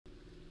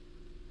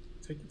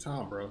Take your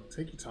time, bro.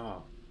 Take your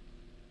time.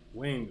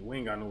 We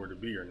ain't got nowhere to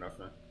be or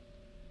nothing.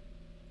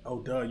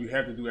 Oh, duh, you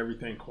have to do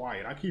everything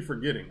quiet. I keep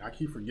forgetting. I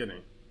keep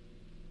forgetting.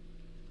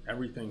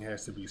 Everything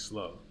has to be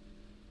slow.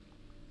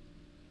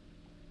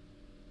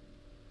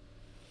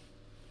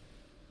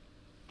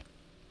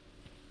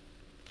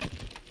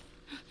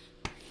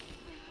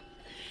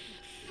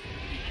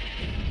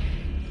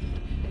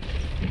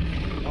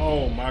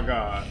 Oh my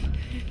God.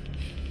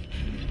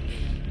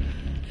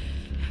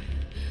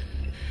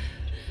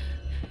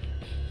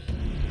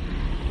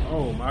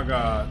 Oh my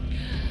God.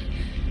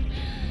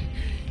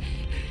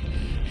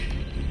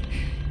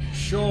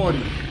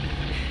 Shawty.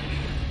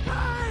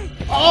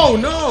 Oh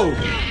no!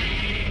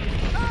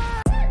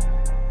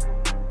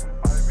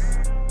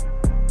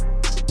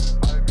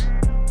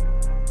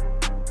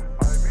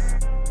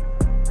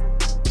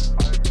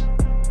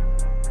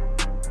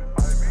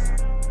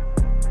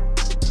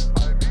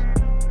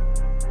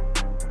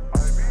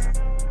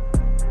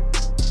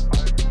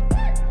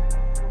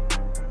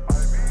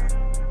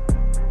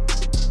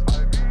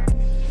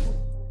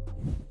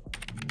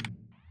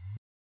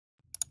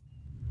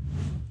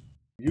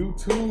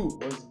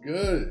 YouTube was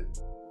good.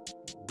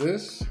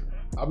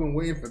 I've been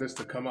waiting for this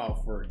to come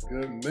out for a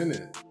good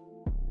minute.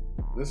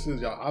 This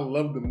is y'all. I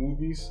love the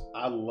movies.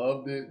 I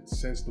loved it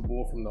since The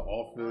Bull from the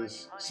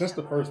Office. Since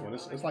the first one,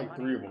 it's like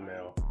 3 of them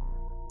now.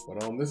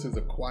 But this is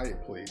A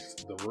Quiet Place,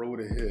 The Road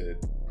Ahead.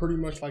 Pretty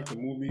much like the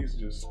movies,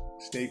 just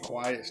stay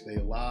quiet, stay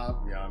alive.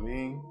 You know what I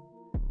mean?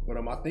 But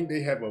I think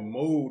they have a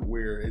mode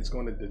where it's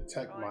going to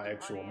detect my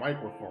actual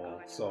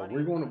microphone. So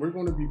we're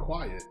going to be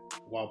quiet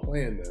while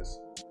playing this.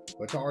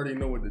 But y'all already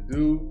know what to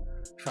do.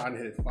 Trying to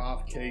hit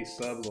 5K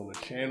subs on the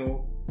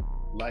channel.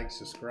 Like,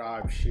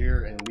 subscribe,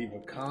 share, and leave a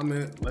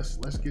comment. Let's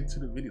get to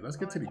the video. Let's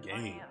get to the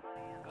game.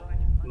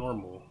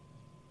 Normal.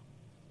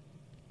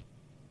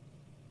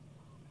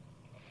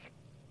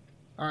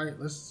 All right,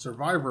 let's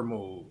survivor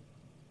mode.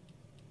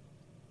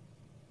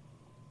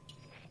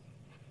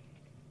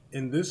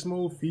 And this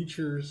mode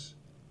features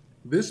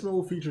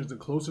the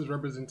closest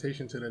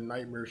representation to the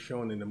nightmares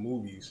shown in the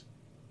movies,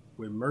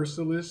 with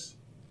merciless,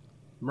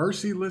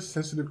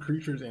 sensitive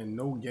creatures and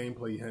no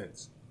gameplay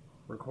hints,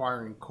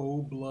 requiring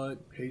cold blood,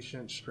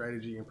 patience,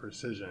 strategy, and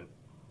precision.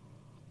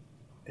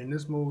 In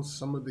this mode,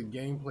 some of the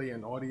gameplay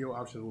and audio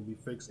options will be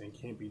fixed and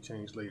can't be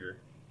changed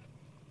later.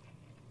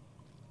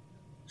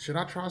 Should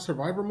I try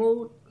survivor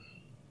mode?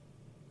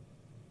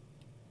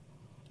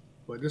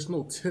 But there's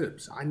no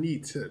tips. I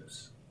need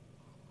tips.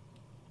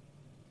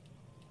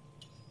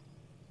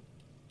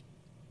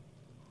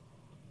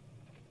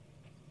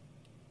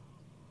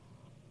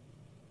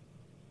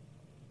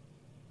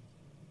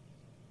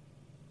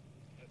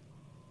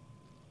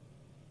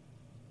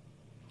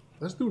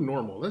 Let's do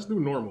normal. Let's do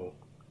normal.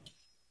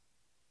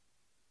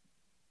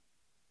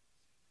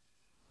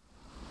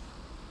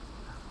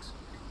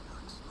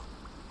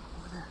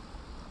 Over there.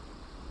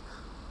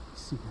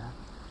 See that?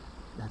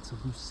 That's a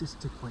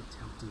leucistic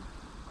white-tailed deer.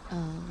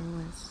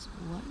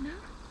 What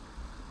now?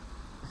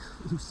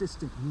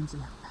 Leucistic means they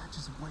have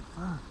patches of white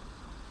fur.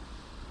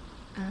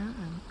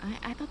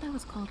 I thought that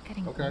was called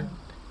getting Okay. old.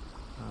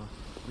 Oh,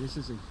 this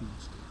is a huge deer.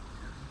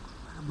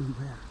 They're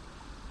incredibly rare.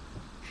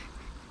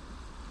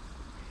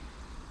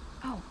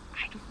 Oh,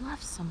 I'd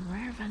love some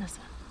rare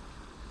venison.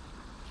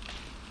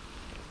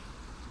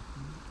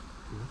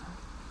 Feel that?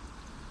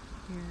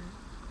 Here,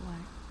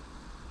 what?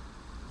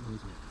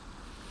 Wait here.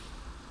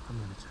 I'm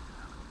gonna check it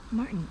out.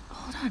 Martin,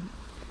 hold on.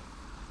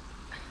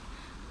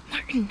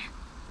 Martin!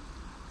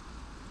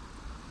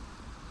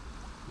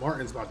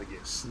 Martin's about to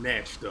get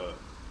snatched up.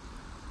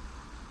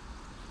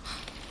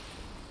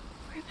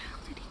 Where the hell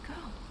did he go?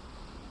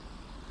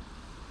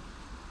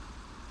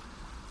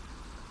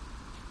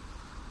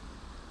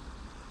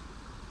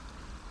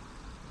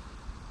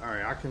 All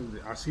right,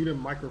 I see the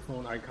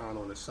microphone icon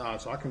on the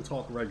side, so I can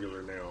talk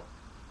regular now.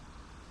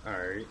 All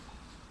right.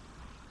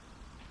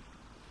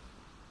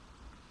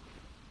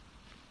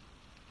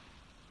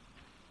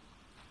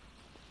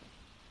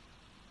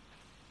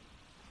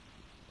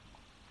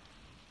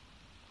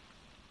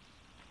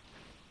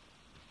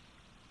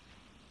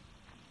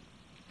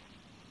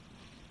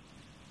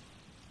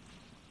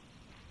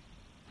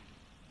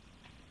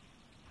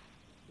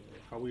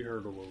 How we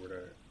hurdle over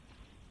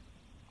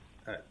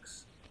that?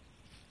 X.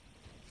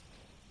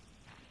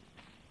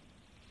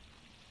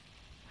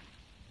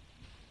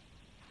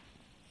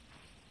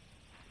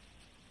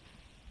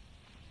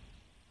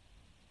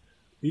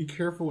 Be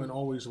careful and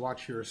always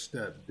watch your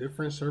step.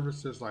 Different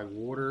surfaces like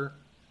water,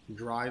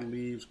 dry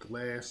leaves,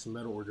 glass,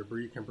 metal, or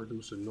debris can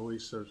produce a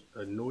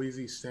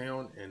noisy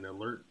sound and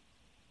alert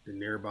the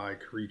nearby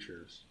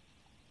creatures.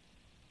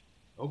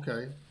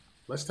 Okay,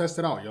 let's test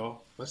it out,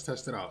 y'all. Let's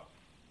test it out.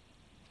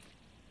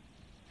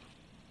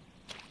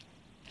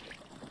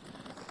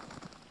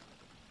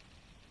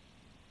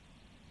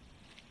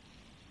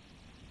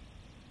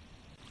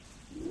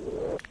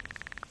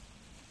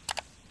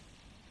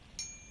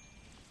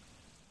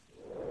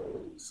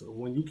 So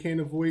when you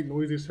can't avoid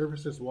noisy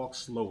surfaces, walk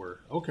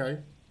slower. Okay.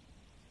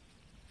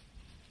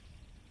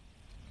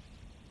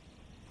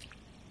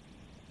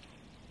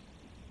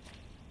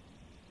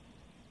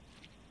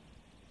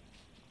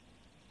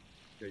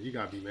 Yeah, you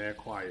gotta be mad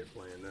quiet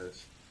playing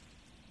this.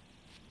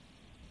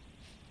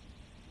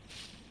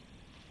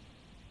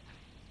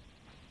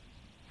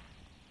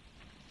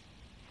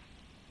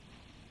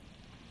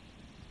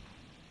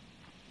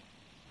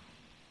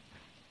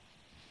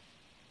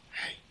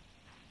 Hey.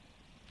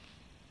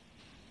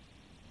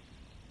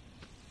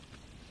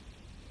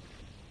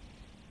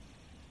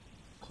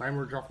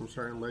 Climber drop from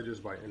certain ledges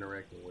by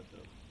interacting with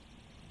them.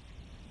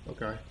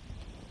 Okay.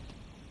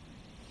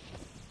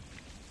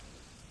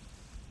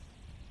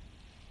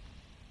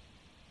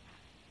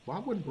 Why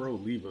would bro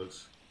leave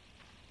us?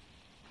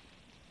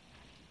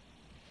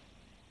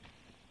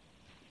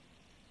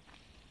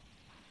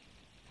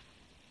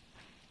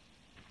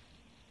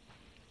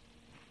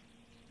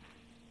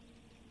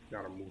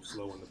 Gotta move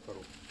slow in the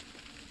puddle.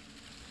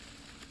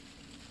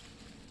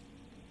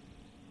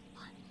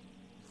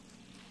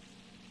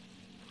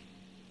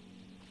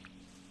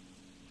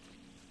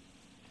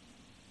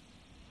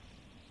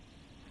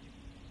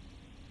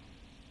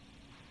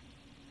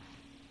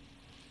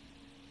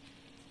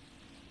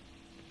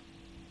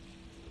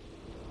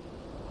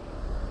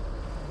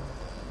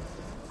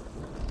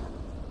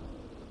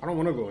 I don't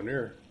want to go in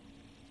there.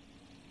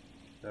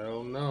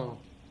 Hell no.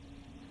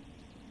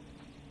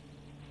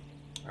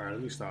 Alright,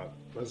 let me stop.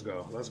 Let's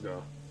go. Let's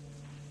go.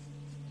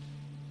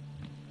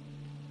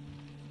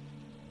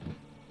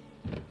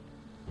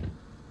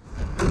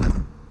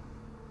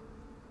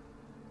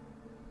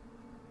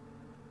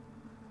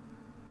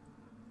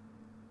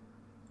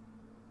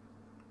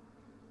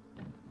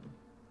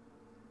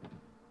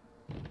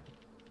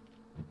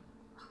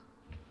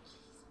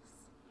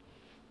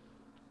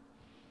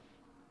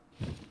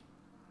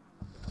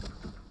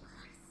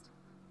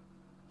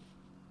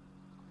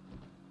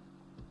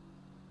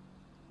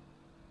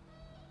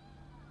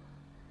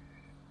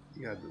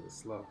 You gotta do it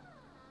slow.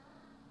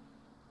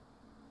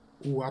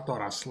 Ooh, I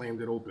thought I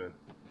slammed it open.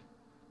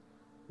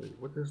 Wait,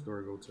 what does this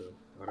door go to?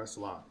 Oh, that's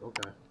locked.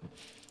 Okay.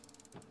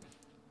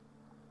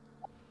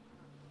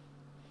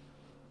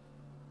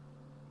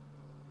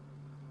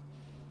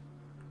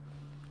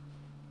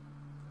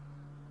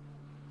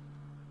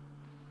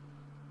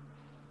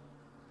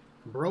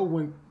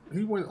 Bro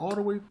he went all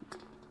the way.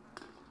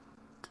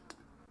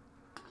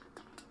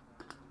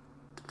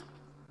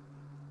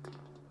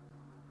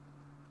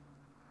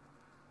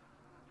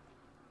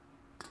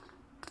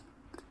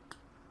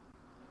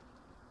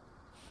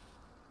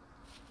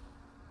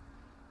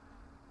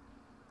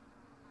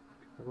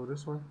 I go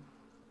this way.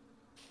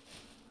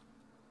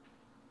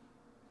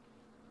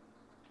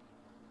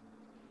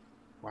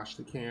 Watch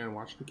the can,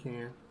 watch the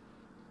can.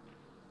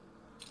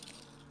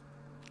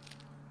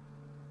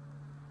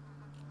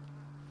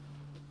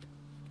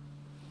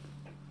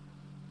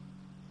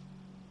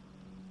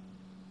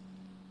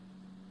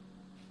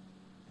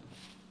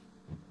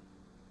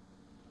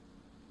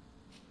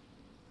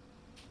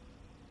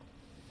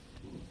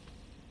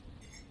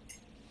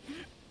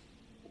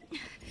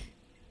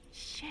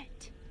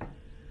 Shit.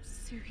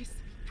 Seriously,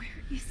 where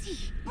is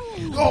he?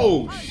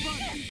 Oh!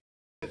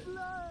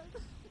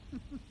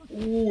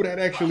 Ooh, that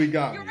actually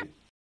got You're me.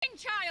 a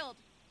child!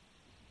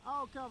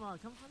 Oh, come on.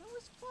 That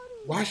was funny.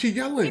 Why is she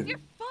yelling? If you're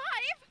 5?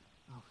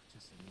 Oh,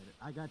 just admit it.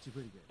 I got you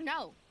pretty good.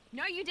 No,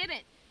 you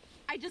didn't.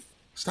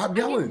 Stop I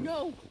yelling. didn't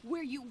know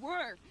where you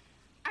were.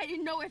 I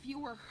didn't know if you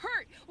were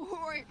hurt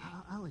or...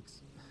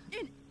 Alex.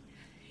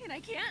 And I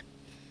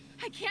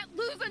can't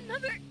lose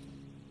another...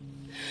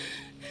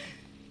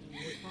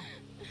 What's wrong?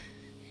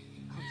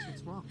 Alex,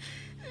 what's wrong?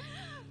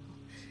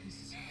 Oh,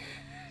 Jesus.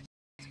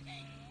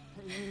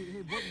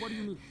 Hey, what do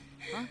you need?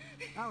 Huh?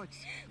 Alex,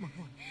 come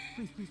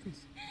on.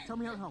 Please. Tell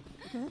me how to help,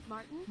 okay?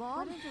 Martin?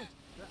 Mom? What is it?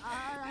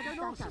 I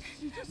don't know.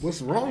 She just...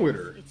 What's wrong with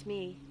her? It's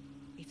me.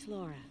 It's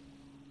Laura.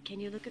 Can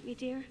you look at me,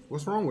 dear?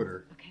 What's wrong with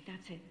her? Okay,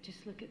 that's it.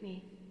 Just look at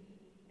me.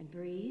 And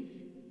breathe.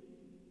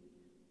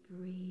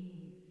 Breathe.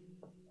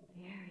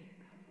 There you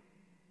go.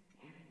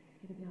 Everything's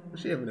gonna be all right. Is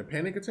she having a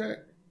panic attack?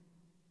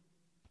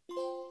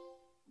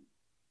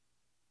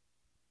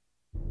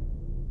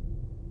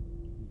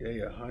 Day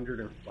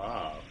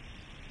 105.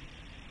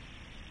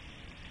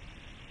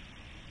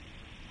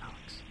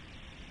 Alex,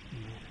 you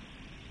made it.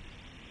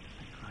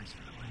 Thank Christ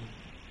for the rain.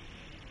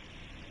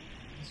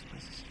 This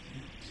place is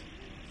huge.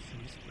 Should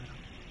we split up?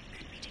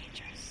 Could be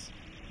dangerous.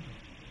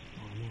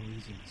 Well, more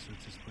reason to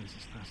search this place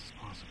as fast as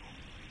possible.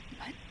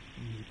 But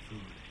We need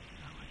food,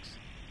 Alex.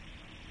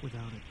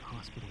 Without it, the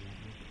hospital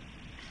won't make it.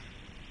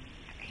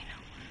 you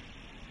know,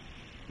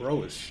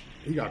 Bro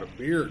he got a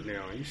beard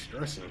now. He's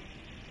stressing.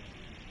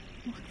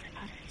 look for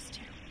batteries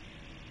too.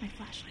 My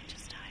flashlight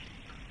just died.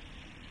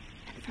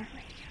 And for a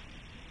radio.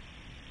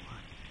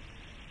 What?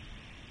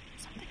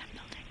 Something I'm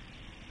building.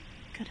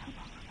 Could help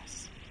all of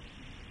us.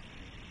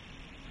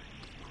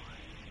 Keep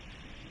quiet.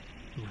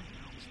 Rain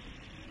helps me.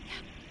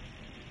 Yeah.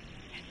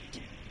 And you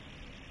too.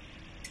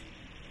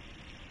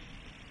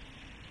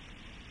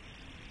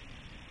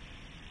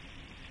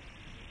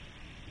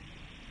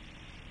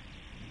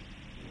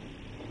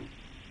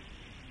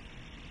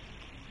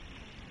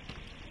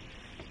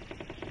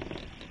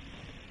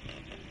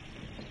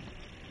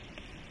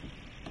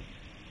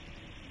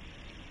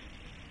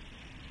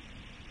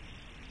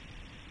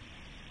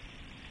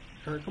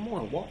 Alright, come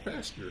on, walk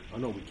faster. Oh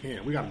no, we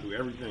can't. We gotta do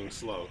everything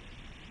slow.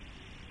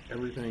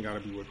 Everything gotta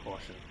be with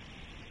caution.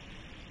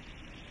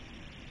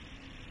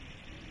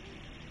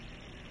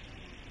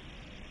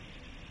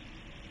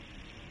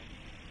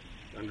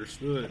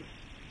 Understood.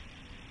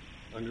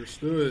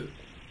 Understood.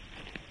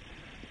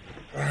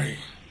 Alright,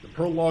 the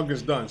prologue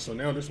is done, so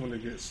now this one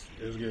is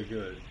get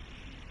good.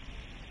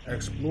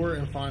 Explore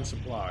and find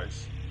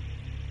supplies.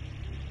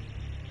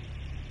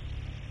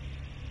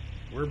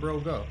 Where'd bro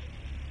go?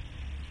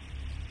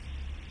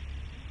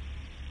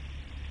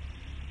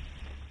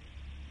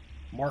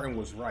 Martin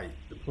was right.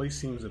 The place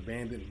seems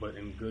abandoned but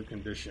in good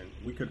condition.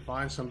 We could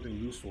find something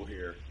useful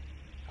here.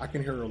 I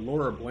can hear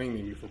Laura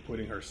blaming me for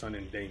putting her son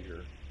in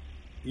danger.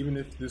 Even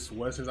if this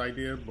was his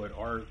idea, but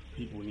our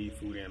people need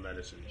food and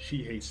medicine.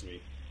 She hates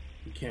me.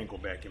 We can't go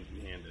back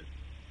empty-handed.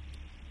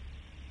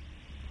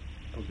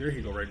 Oh, there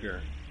he go, right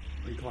there.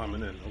 He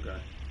climbing in, okay.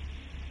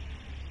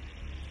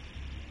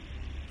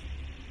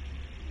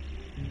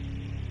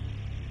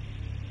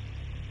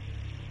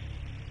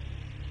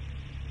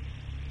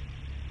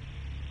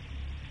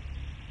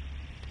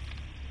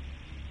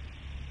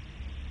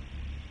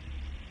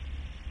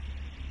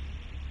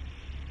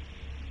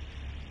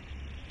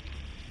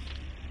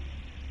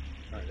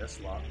 Alright,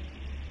 that's locked.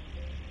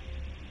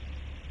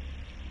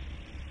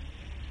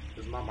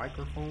 Is my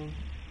microphone?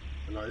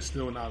 No, it's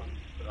still not.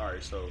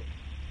 Alright, so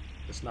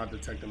it's not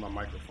detecting my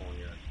microphone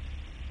yet.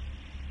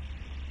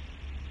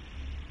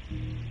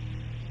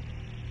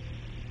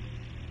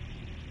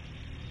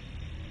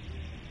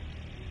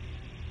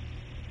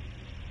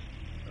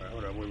 Alright,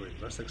 hold on, wait.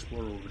 Let's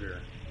explore over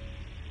there.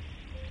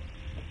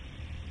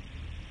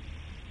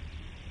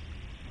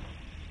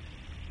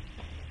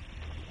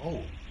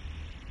 Oh,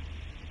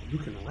 you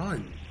can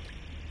run.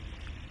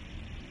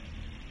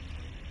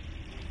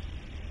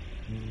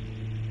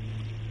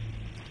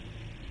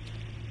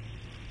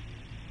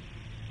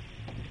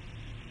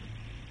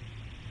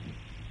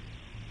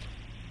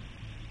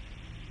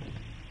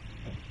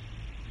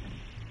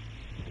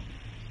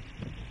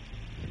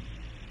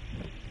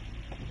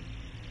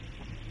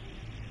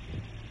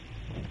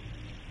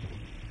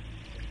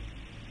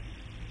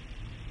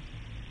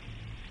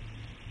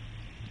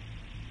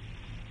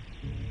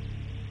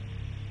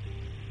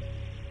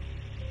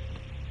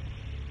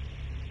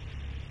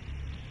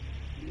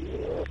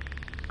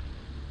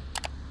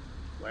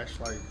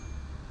 Flashlight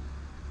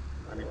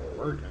not even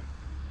working.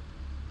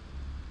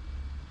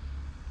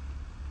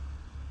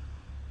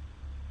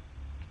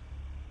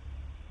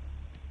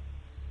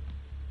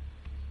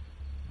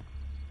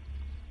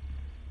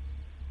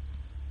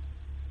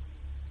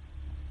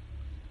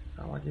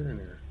 How do I get in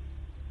there?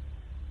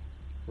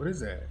 What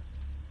is that?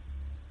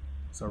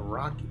 It's a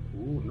rocket.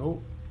 Ooh,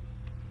 nope.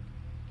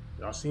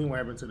 Y'all seen what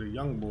happened to the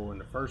young boy in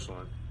the first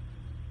one.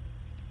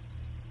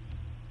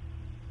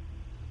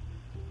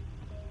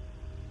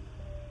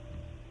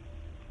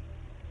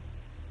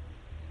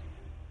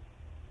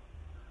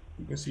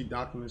 You can see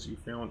documents you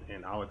found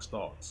and Alex's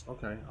thoughts.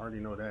 Okay, I already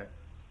know that.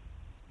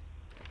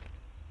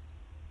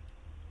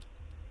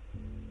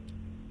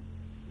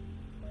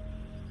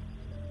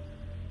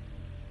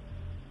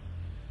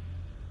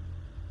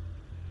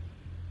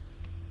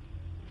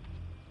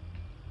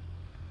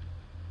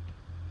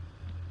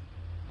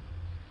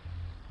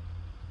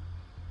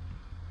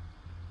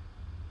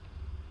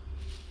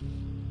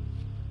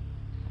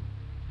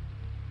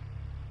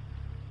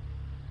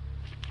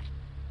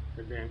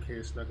 The damn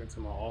kid snuck into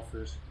my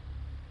office.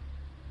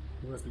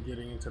 He must be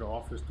getting into the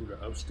office through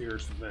the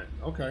upstairs vent.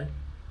 Okay.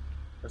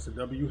 That's a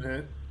W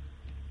hint.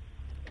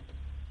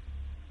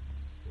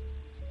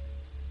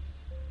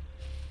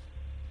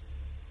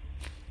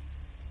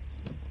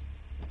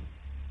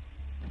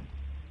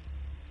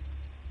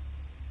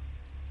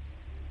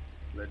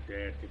 Let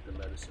Dad get the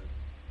medicine.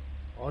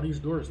 All these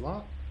doors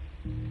locked?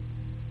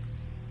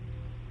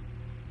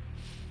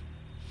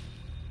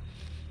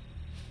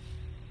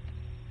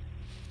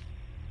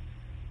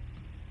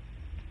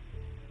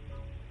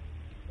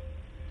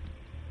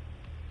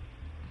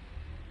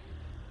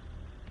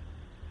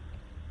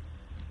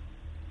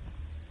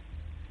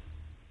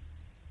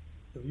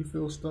 If you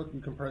feel stuck,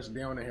 you can press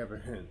down and have a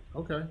hint.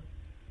 Okay.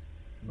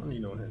 I don't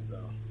need no hint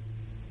though.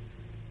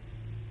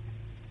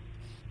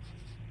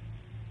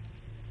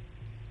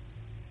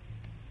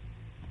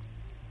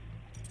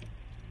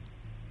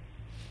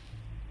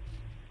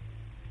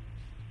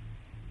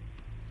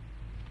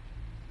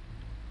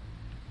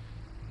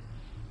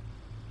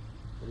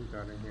 What we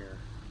got in here?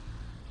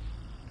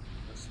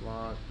 That's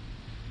locked.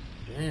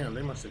 Damn,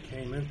 they must have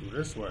came in through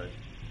this way.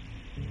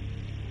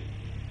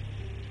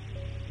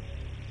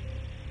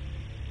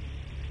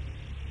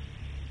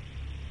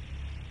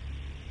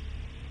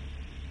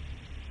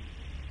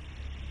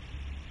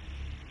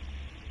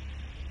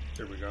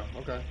 There we go.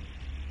 Okay.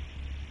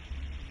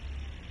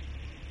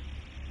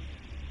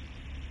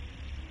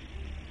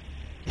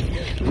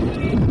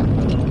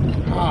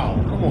 How?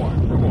 Come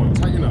on. Come on.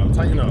 Tighten up.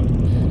 Tighten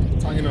up.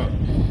 Tighten up.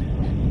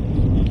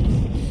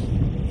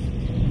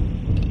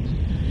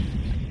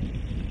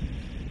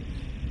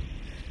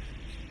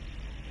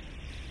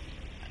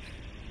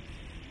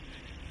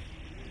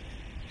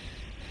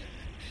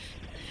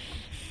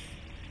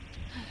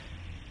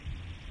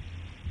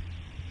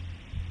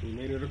 We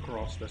made it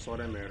across. That's all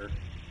that mattered.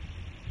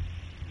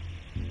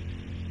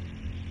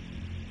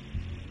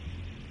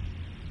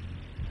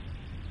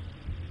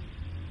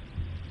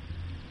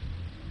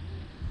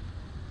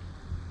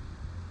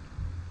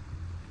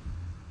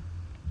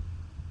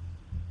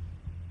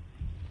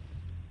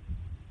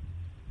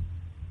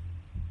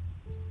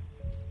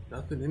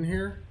 Nothing in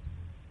here?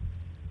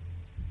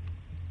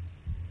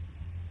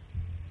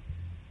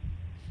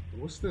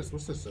 What's this?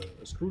 What's this?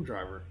 A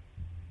screwdriver.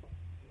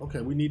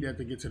 Okay, we need that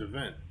to get to the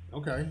vent.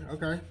 Okay,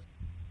 okay.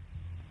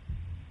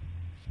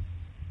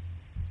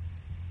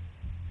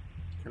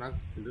 Can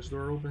this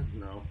door open?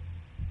 No.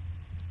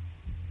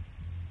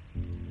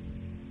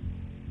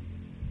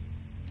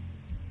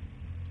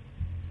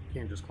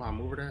 Can't just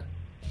climb over that?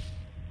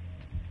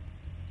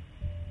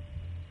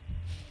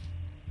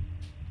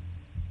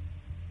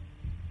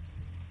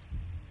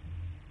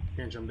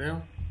 Can't jump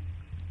down?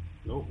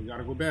 Nope, we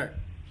gotta go back.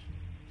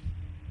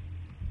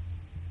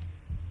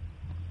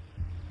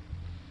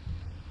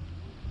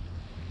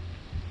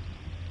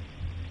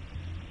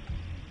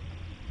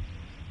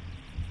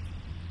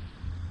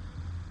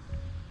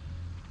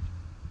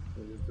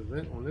 Is the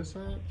vent on this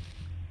side?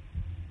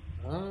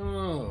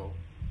 Oh.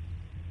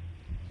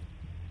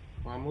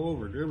 Climb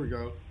over. There we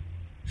go.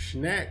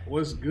 Schnack,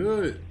 what's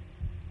good?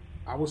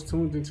 I was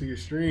tuned into your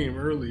stream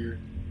earlier.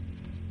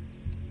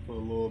 For a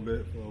little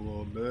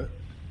bit.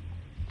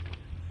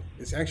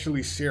 It's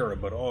actually Sarah,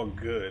 but all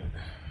good.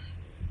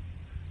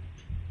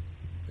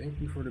 Thank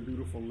you for the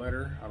beautiful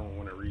letter. I don't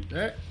want to read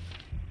that.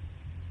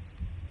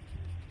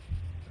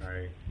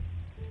 Alright.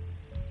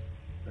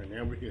 Alright,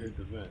 now we can hit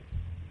the vent.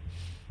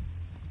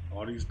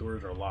 All these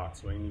doors are locked,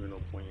 so ain't even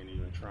no point in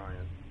even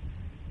trying.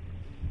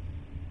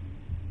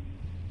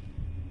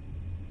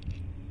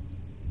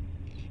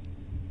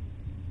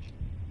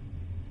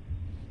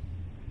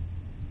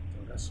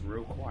 Oh, that's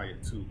real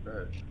quiet too,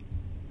 bet.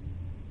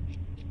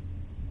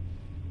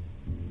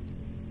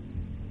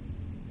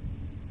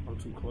 I'm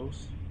too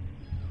close.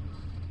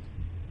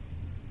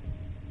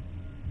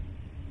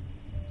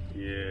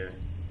 Yeah.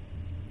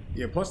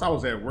 Yeah, plus I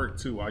was at work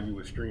too while you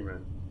were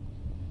streaming.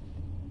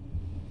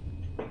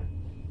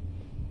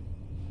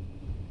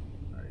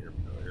 Alright, here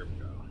we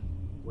go.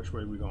 Which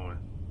way we going?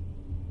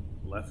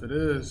 Left it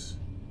is.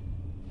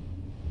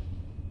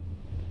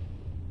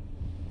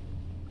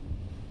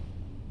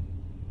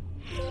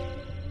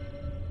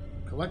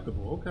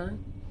 Collectible, okay.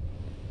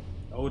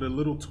 Oh, the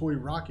little toy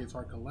rockets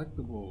are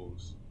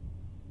collectibles.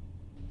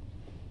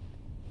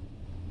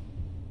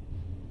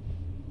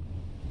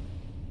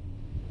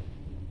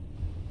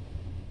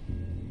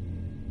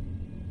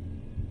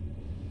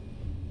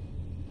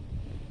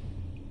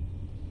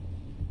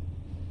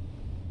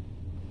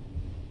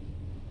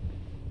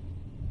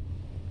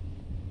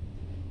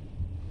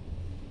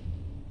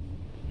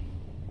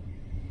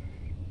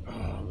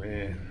 Oh,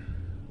 man.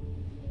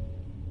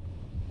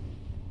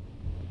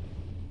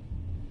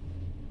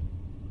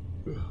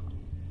 Ugh.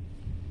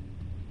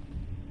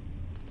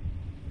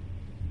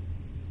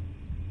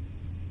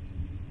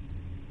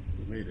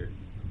 We made it.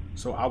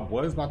 So I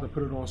was about to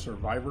put it on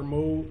survivor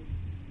mode,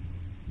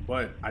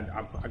 but I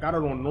got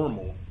it on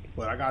normal,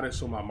 but I got it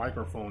so my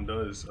microphone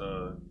does,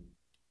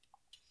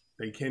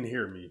 they can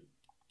hear me.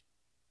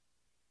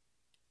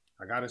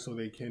 I got it so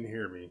they can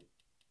hear me.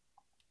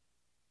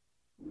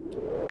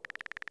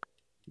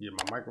 Yeah,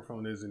 my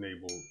microphone is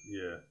enabled,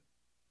 yeah.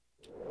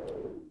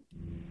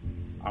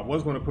 I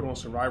was going to put on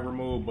survivor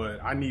mode, but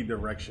I need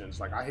directions.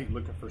 Like, I hate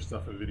looking for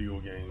stuff in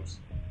video games.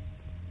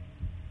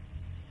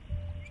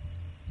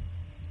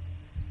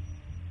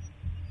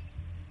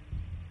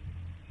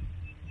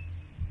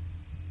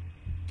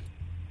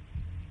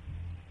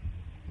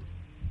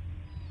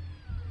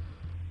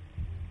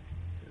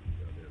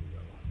 There we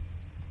go.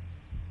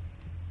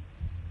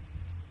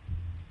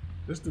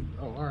 This the,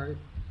 oh, all right.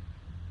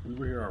 We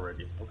were here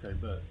already. Okay,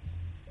 but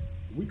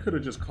we could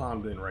have just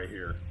climbed in right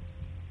here,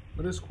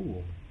 but it's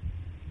cool.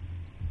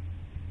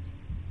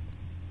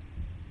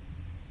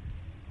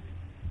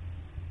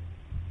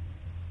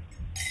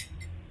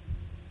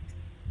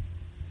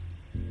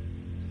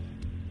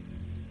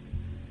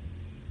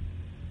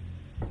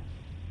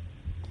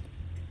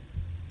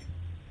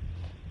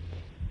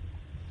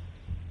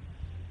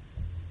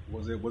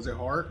 Was it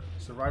hard?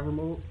 Survivor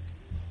mode?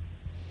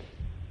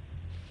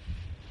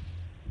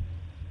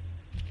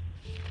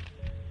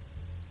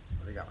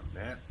 Oh, they got a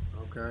map.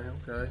 Okay,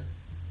 okay.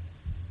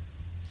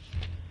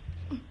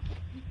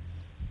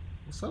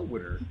 What's up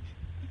with her?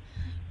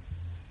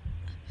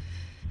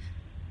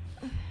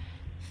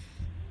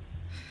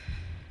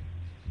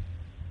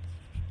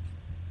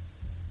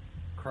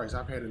 Christ,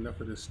 I've had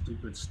enough of this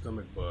stupid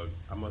stomach bug.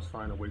 I must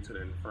find a way to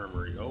the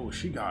infirmary. Oh,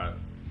 she got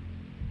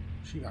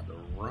the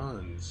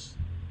runs.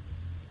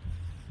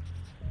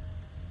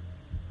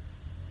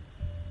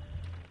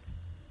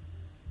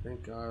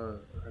 Thank God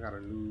I got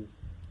a new.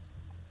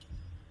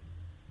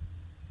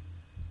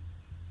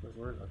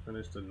 I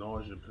finished the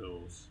nausea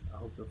pills. I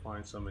hope to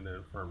find some in the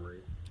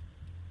infirmary.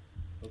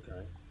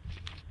 Okay.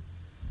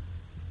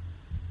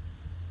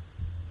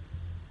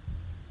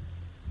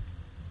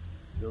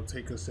 They'll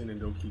take us in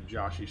and they'll keep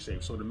Joshy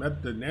safe. So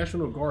the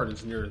National Guard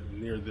is near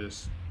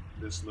this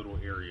little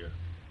area.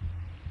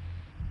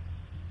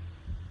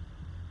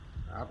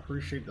 I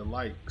appreciate the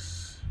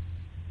likes.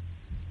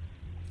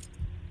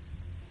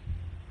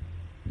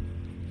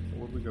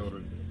 Where we go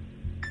to?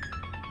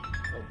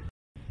 Oh,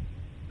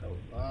 that was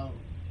loud.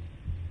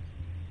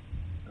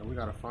 And we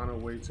gotta find a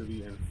way to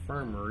the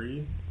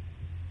infirmary.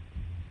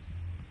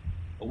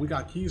 Oh, we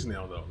got keys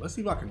now though. Let's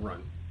see if I can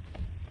run.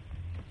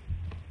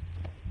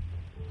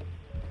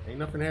 Ain't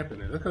nothing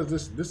happening. Because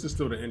this is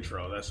still the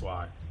intro, that's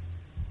why.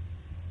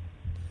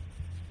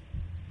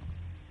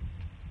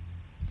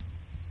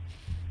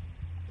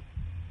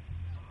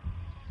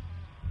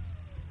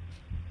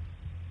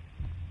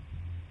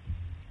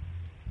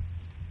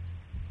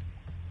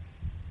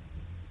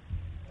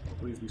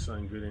 Please be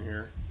something good in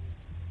here.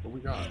 What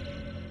we got?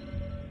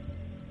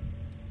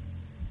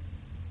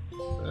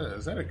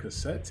 Is that a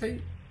cassette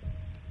tape?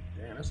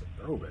 Damn, that's a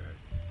throwback.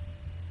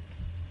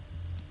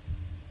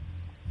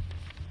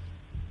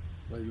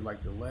 Whether you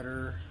like the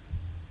letter.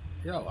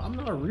 Yo, I'm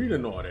not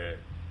reading all that.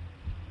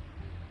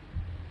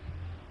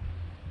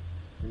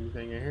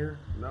 Anything in here?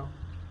 No?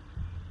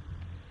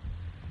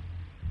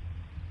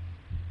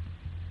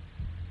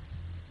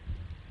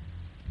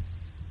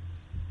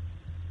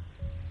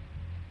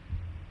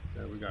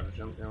 Yeah, we gotta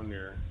jump down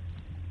there.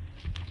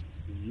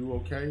 You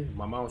okay?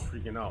 My mom's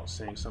freaking out,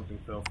 saying something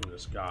fell from the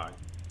sky.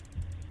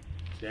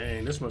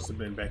 Dang, this must have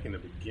been back in the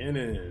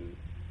beginning.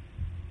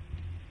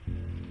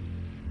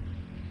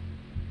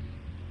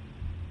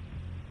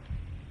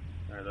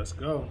 Alright, let's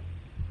go.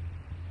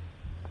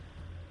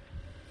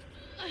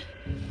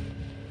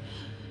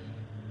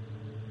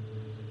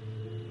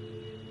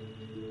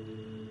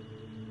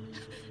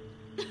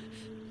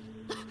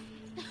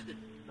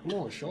 Come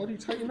on,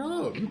 Shawty, tighten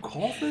up. You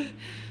coughing?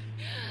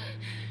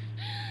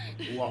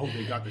 Oh, I hope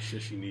they got the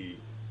shit she need.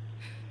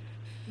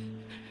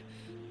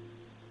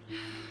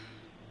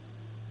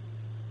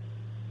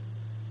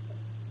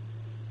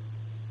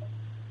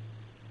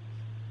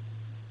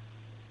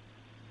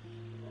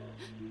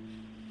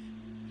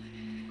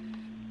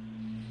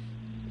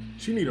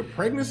 She need a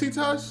pregnancy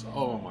test?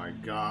 Oh my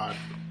God.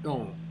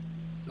 Don't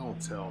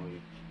tell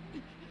me.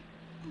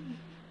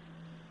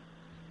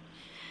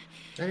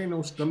 That ain't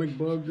no stomach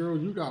bug, girl.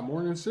 You got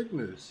morning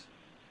sickness.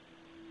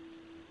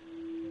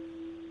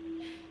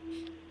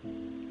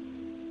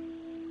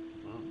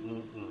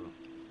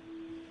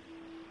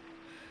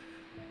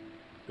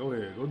 Go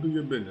ahead. Go do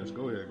your business.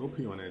 Go ahead. Go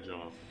pee on that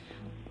John.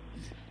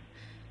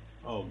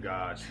 Oh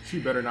gosh. She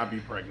better not be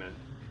pregnant.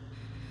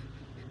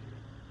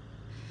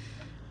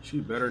 She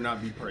better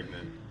not be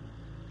pregnant.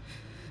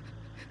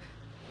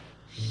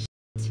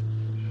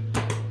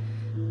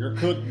 You're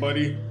cooked,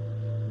 buddy.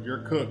 You're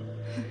cooked.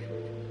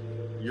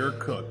 You're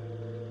cooked.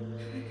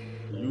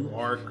 You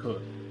are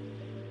cooked.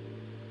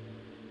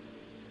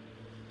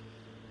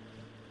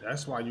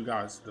 That's why you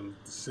got the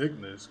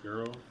sickness,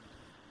 girl.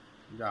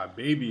 You got a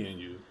baby in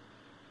you.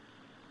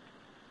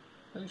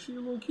 And she a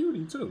little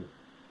cutie, too.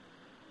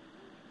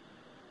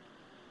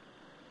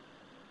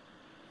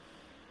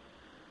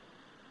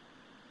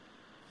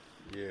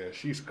 Yeah,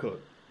 she's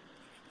cooked.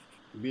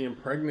 Being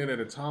pregnant at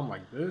a time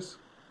like this?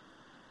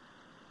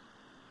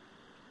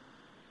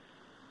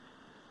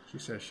 She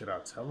said, should I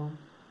tell him?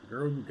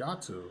 Girl, you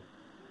got to.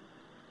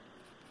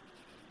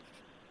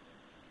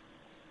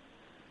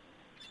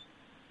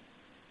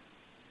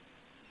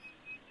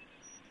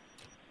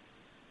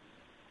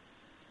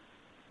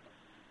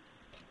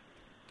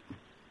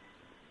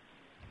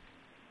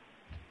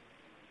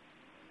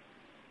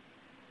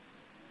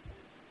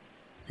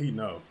 He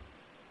know.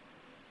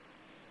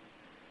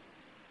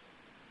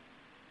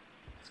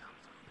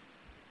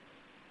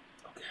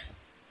 Okay.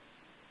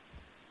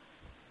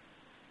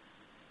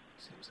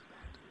 Seems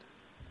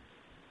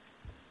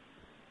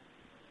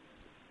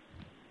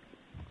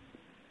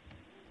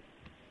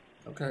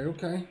abandoned.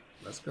 Okay.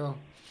 Let's go.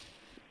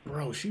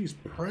 Bro, she's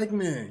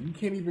pregnant. You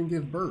can't even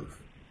give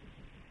birth.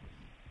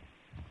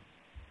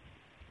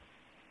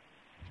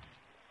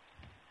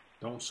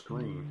 Don't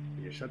scream.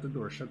 Yeah, shut the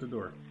door. Shut the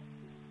door.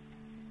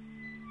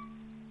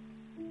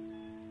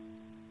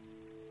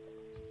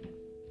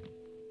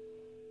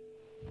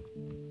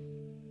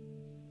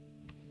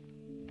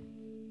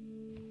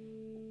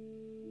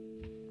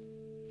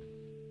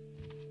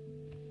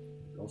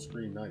 Don't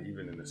scream, not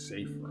even in the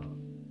safe room.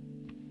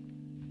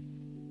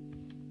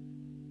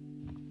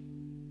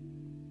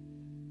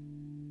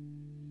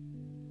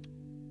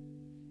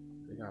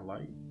 They got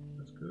light.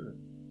 That's good.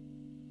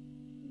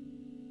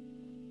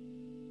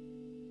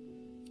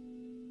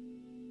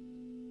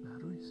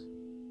 Batteries?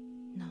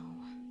 No.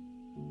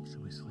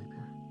 Should we sleep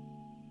here?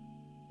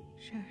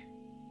 Sure.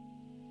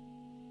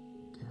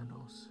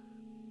 Candles.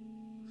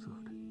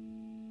 Food.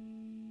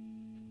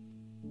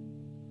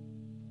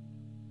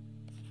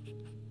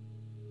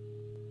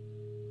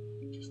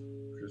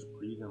 Just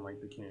breathe and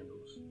light the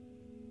candles.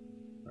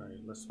 All right,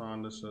 let's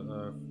find us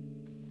a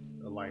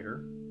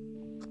lighter.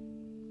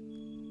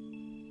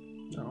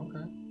 Oh,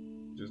 okay.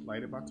 Just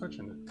light it by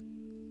touching it.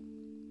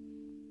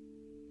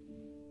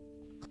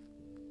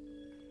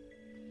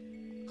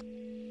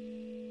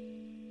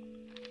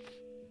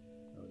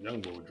 young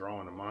boy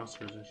drawing the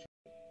monsters and shit.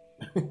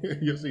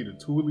 You see the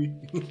Thule?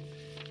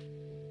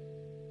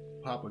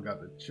 Papa got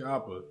the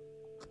chopper.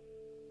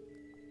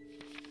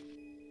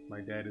 My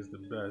dad is the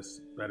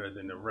best, better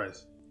than the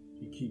rest.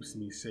 He keeps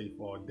me safe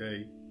all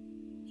day,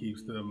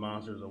 keeps the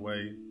monsters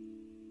away.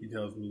 He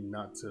tells me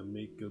not to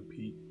make a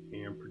peep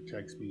and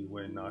protects me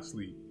when I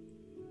sleep.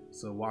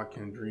 So I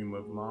can dream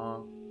of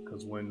mom,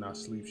 cause when I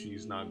sleep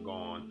she's not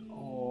gone.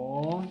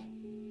 Aww.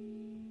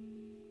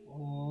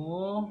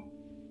 Aww.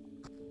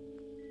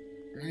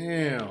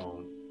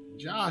 Damn.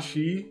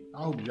 Joshy.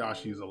 I hope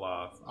Joshy's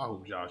alive. I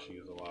hope Joshy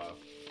is alive.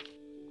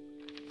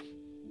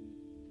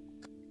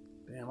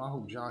 Damn, I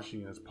hope Joshy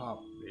and his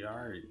pop, they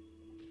alright.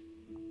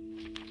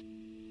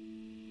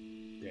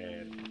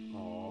 Dad.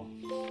 Aw.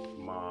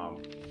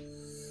 Mom.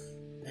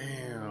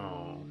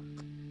 Damn.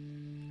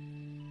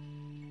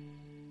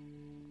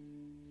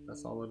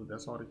 That's all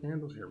the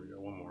candles. Here we go.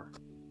 One more.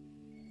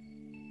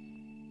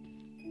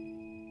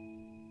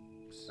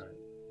 Alright.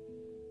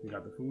 You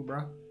got the food,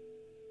 bro?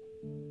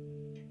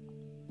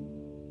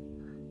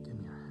 Give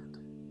me your hand.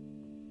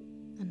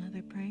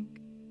 Another prank?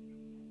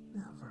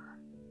 Never.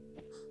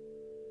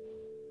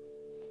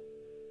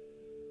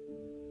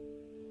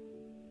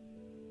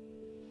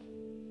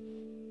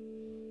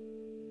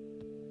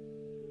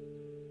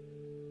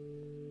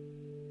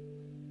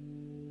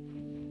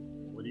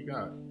 What do you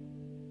got?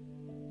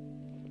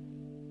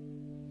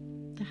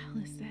 The hell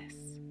is this?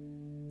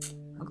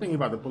 I'm thinking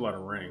about to pull out a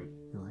ring.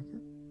 You like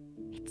it?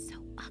 It's so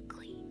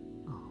ugly.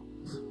 Oh.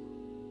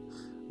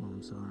 Well,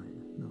 I'm sorry.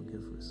 No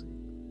gift receipt.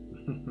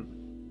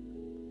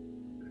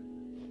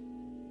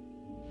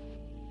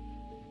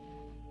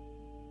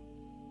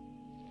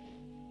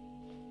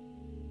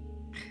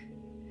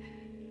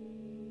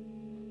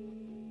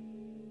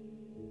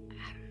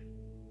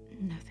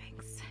 No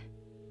thanks.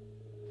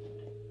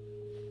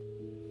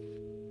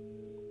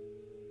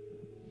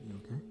 You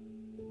okay?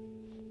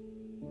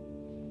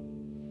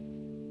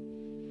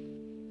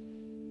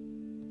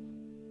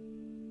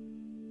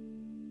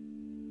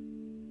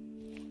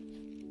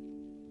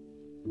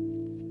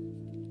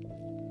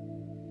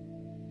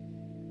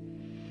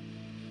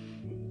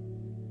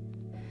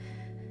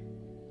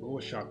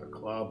 Lois shot the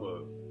club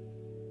up.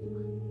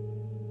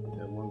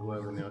 That one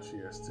glove and now she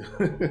has two.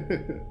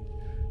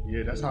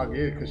 Yeah, that's how I get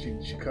it, because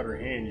she cut her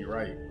hand, you're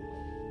right.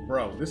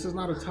 Bro, this is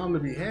not a time to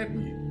be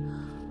happy.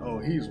 Oh,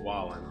 he's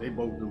wildin'. They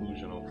both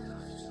delusional.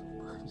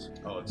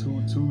 Oh,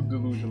 two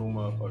delusional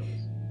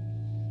motherfuckers.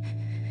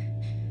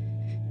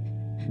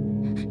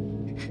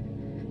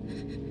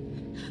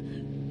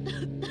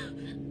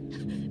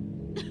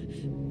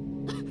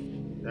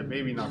 That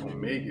baby not gonna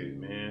make it,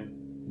 man.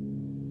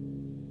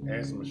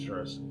 Asthma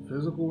stress.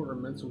 Physical or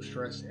mental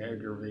stress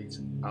aggravates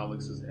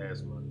Alex's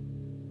asthma.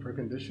 Her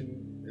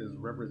condition is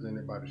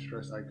represented by the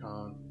stress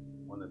icon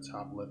on the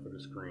top left of the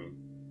screen.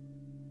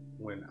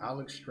 When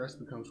Alex's stress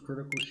becomes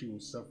critical, she will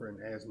suffer an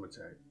asthma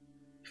attack.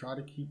 Try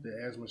to keep the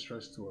asthma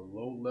stress to a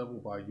low level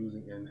by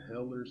using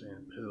inhalers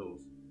and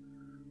pills.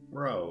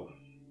 Bro,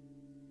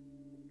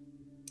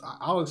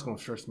 Alex gonna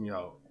stress me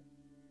out.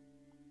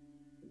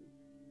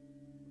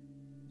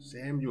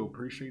 Sam, you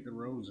appreciate the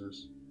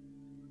roses.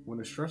 When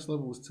the stress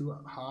level is too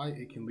high,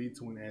 it can lead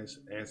to an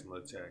asthma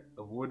attack.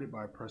 Avoid it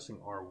by pressing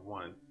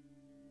R1.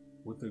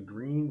 With the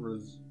green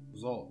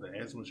result, the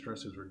asthma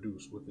stress is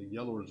reduced. With the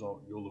yellow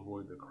result, you'll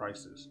avoid the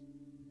crisis,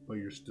 but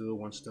you're still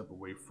one step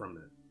away from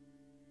it.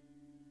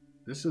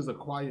 This is a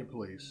quiet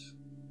place.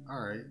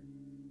 All right.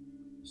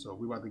 So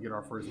we about to get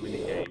our first mini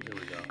game. Here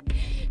we go.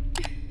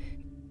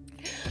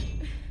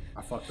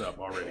 I fucked up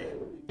already.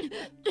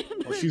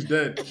 Oh, she's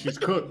dead. She's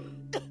cooked.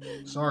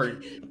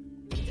 Sorry.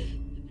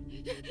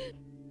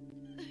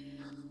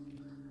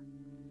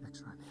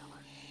 X-ray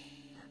inhaler.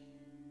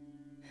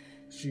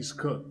 She's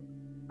cooked.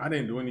 I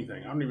didn't do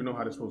anything. I don't even know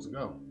how this is supposed to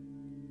go.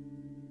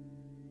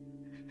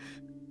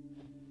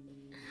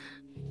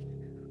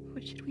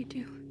 What should we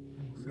do?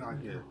 We gotta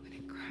get it. When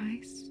it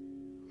cries,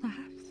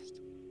 laughs.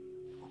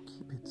 We'll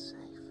keep it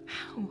safe.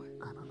 How?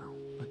 I don't know,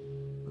 but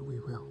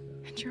we will.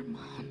 And your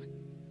mom,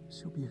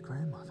 She'll be a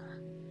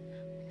grandmother.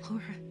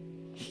 Laura,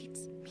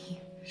 hates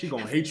me. She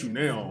gonna hate you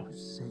now. You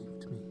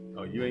saved me.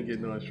 Oh, you ain't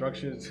getting no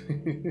instructions?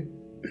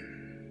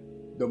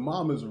 The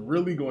mom is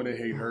really going to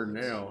hate her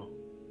now.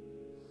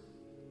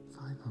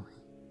 Finally,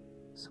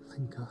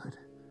 something good.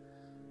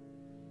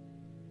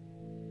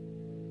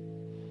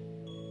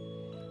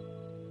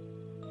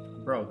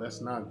 Bro,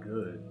 that's not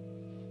good.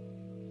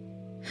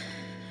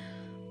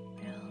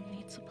 We'll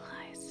need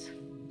supplies.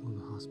 Will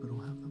the hospital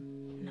have them?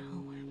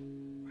 No,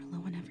 we're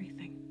low on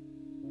everything.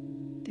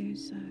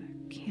 There's a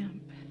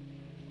camp.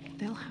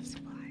 They'll have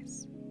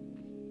supplies.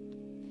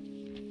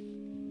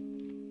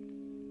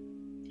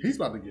 He's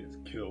about to get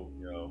killed,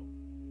 yo.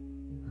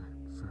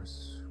 Alright,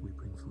 first we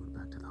bring food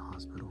back to the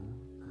hospital,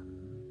 then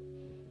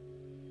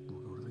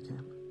we'll go to the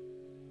camp.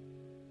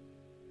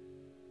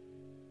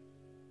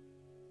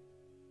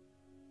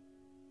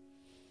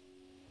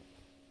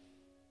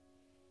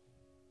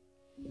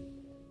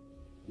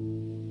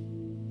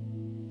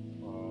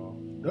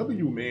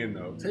 W man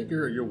though, take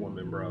care of your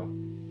woman, bro.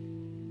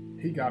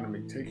 He gotta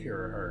take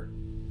care of her.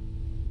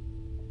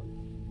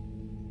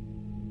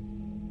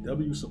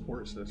 W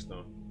support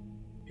system.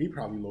 He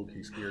probably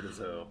low-key scared as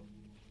hell.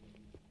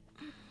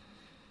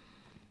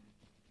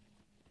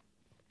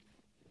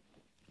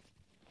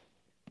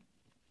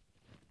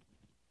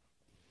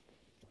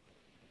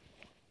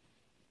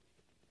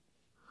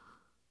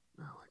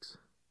 Alex.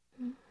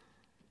 Morning,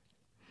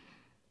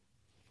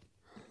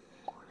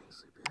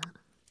 sleepyhead.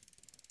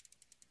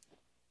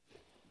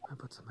 I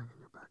put something in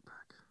your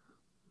backpack,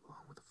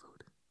 along with the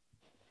food.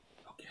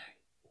 Okay.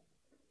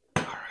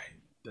 Alright.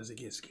 Does it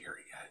get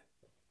scary yet?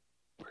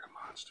 Where the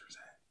monsters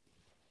at?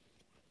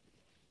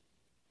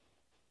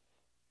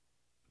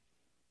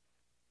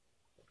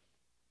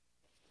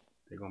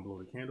 They gonna blow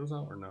the candles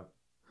out or no?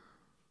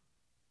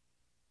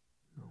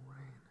 No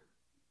rain.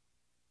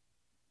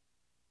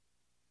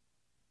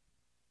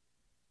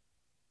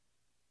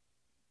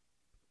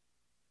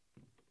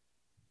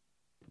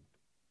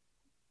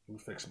 Let me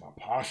fix my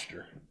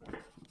posture.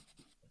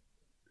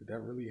 Did that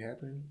really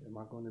happen? Am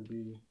I going to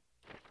be...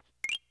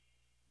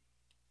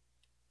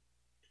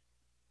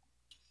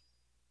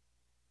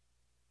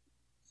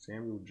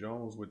 Samuel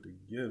Jones with the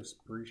gifts.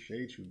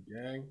 Appreciate you,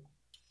 gang.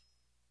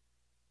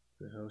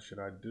 What the hell should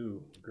I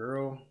do?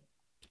 Girl,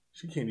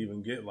 she can't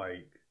even get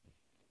like...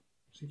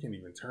 She can't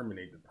even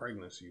terminate the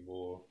pregnancy,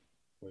 boy.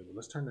 Wait, but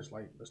let's turn this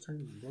light. Let's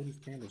blow these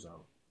candles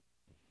out.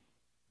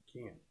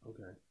 Can't.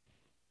 Okay.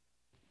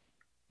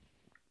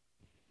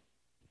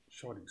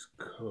 Shawty's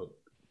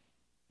cooked.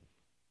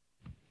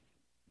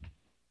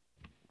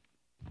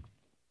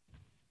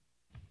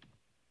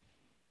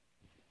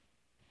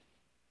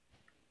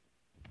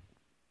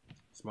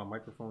 Is my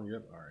microphone?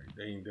 Yep. All right.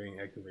 They ain't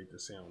activate the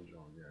sound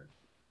joint yet.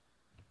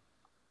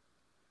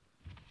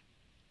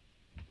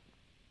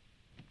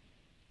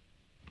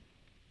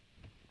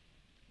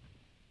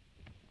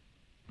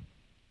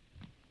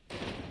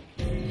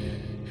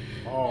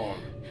 Oh.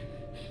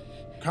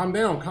 Calm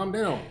down. Calm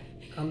down.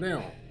 Calm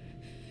down.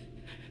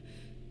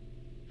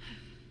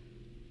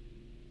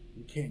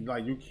 You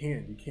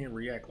can't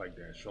react like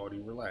that,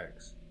 Shawty.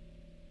 Relax.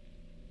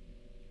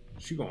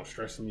 She gonna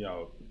stress me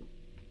out.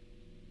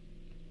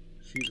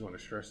 She's gonna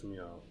stress me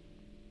out.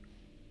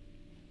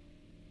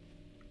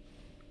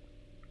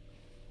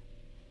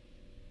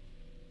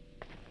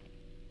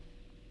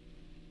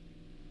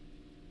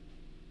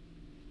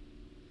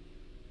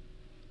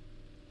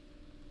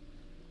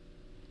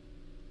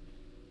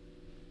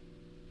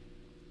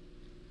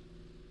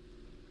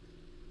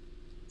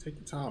 Take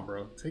your time,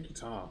 bro. Take your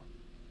time.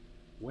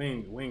 We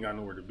ain't got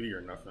nowhere to be or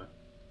nothing.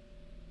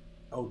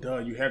 Oh, duh,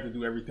 you have to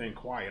do everything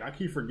quiet. I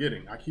keep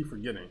forgetting.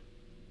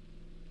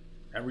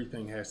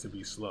 Everything has to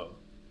be slow.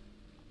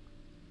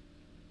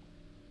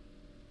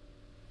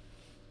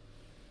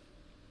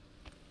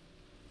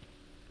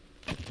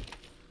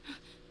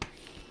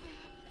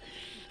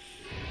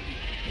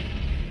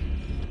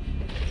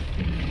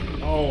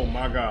 Oh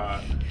my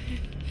God.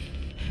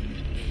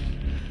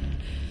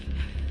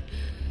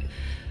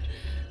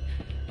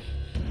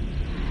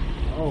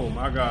 Oh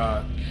my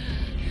God.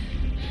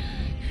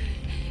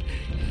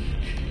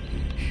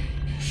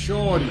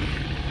 Shawty.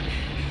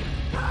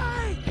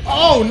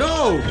 Oh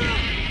no!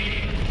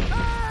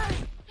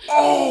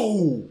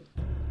 Oh!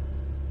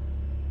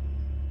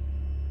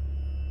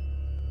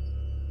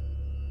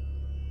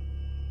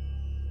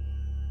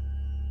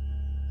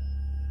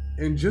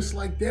 And just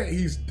like that,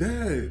 he's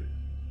dead.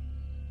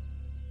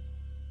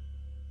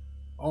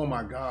 Oh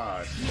my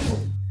God.